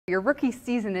Your rookie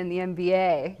season in the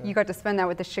NBA, you got to spend that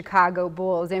with the Chicago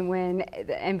Bulls and win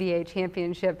the NBA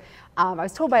championship. I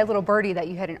was told by a little birdie that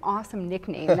you had an awesome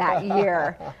nickname that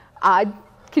year. Can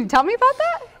you tell me about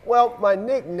that? Well, my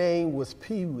nickname was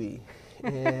Pee Wee,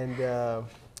 and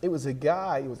it was a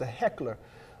guy, it was a heckler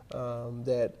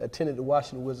that attended the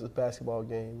Washington Wizards basketball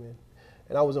game,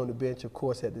 and I was on the bench, of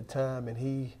course, at the time, and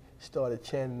he started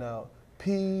chanting out,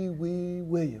 Pee Wee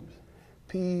Williams.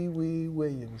 Pee Wee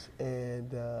Williams,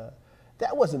 and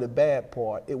that wasn't a bad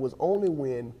part. It was only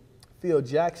when Phil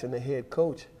Jackson, the head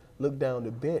coach, looked down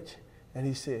the bench and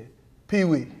he said, Pee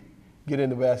Wee, get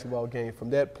in the basketball game. From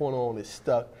that point on, it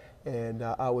stuck, and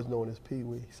I was known as Pee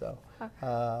Wee. So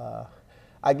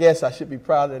I guess I should be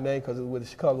proud of the name because it was with the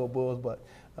Chicago Bulls, but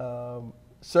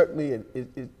certainly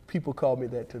people call me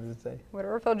that to this day.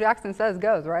 Whatever Phil Jackson says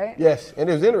goes, right? Yes, and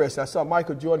it was interesting. I saw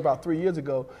Michael Jordan about 3 years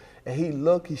ago, and he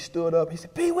looked, he stood up, he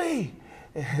said, Pee Wee!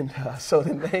 And so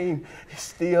the name is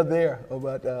still there.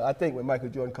 But I think when Michael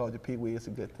Jordan calls you Pee Wee, it's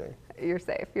a good thing. You're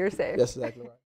safe. You're safe. That's exactly right.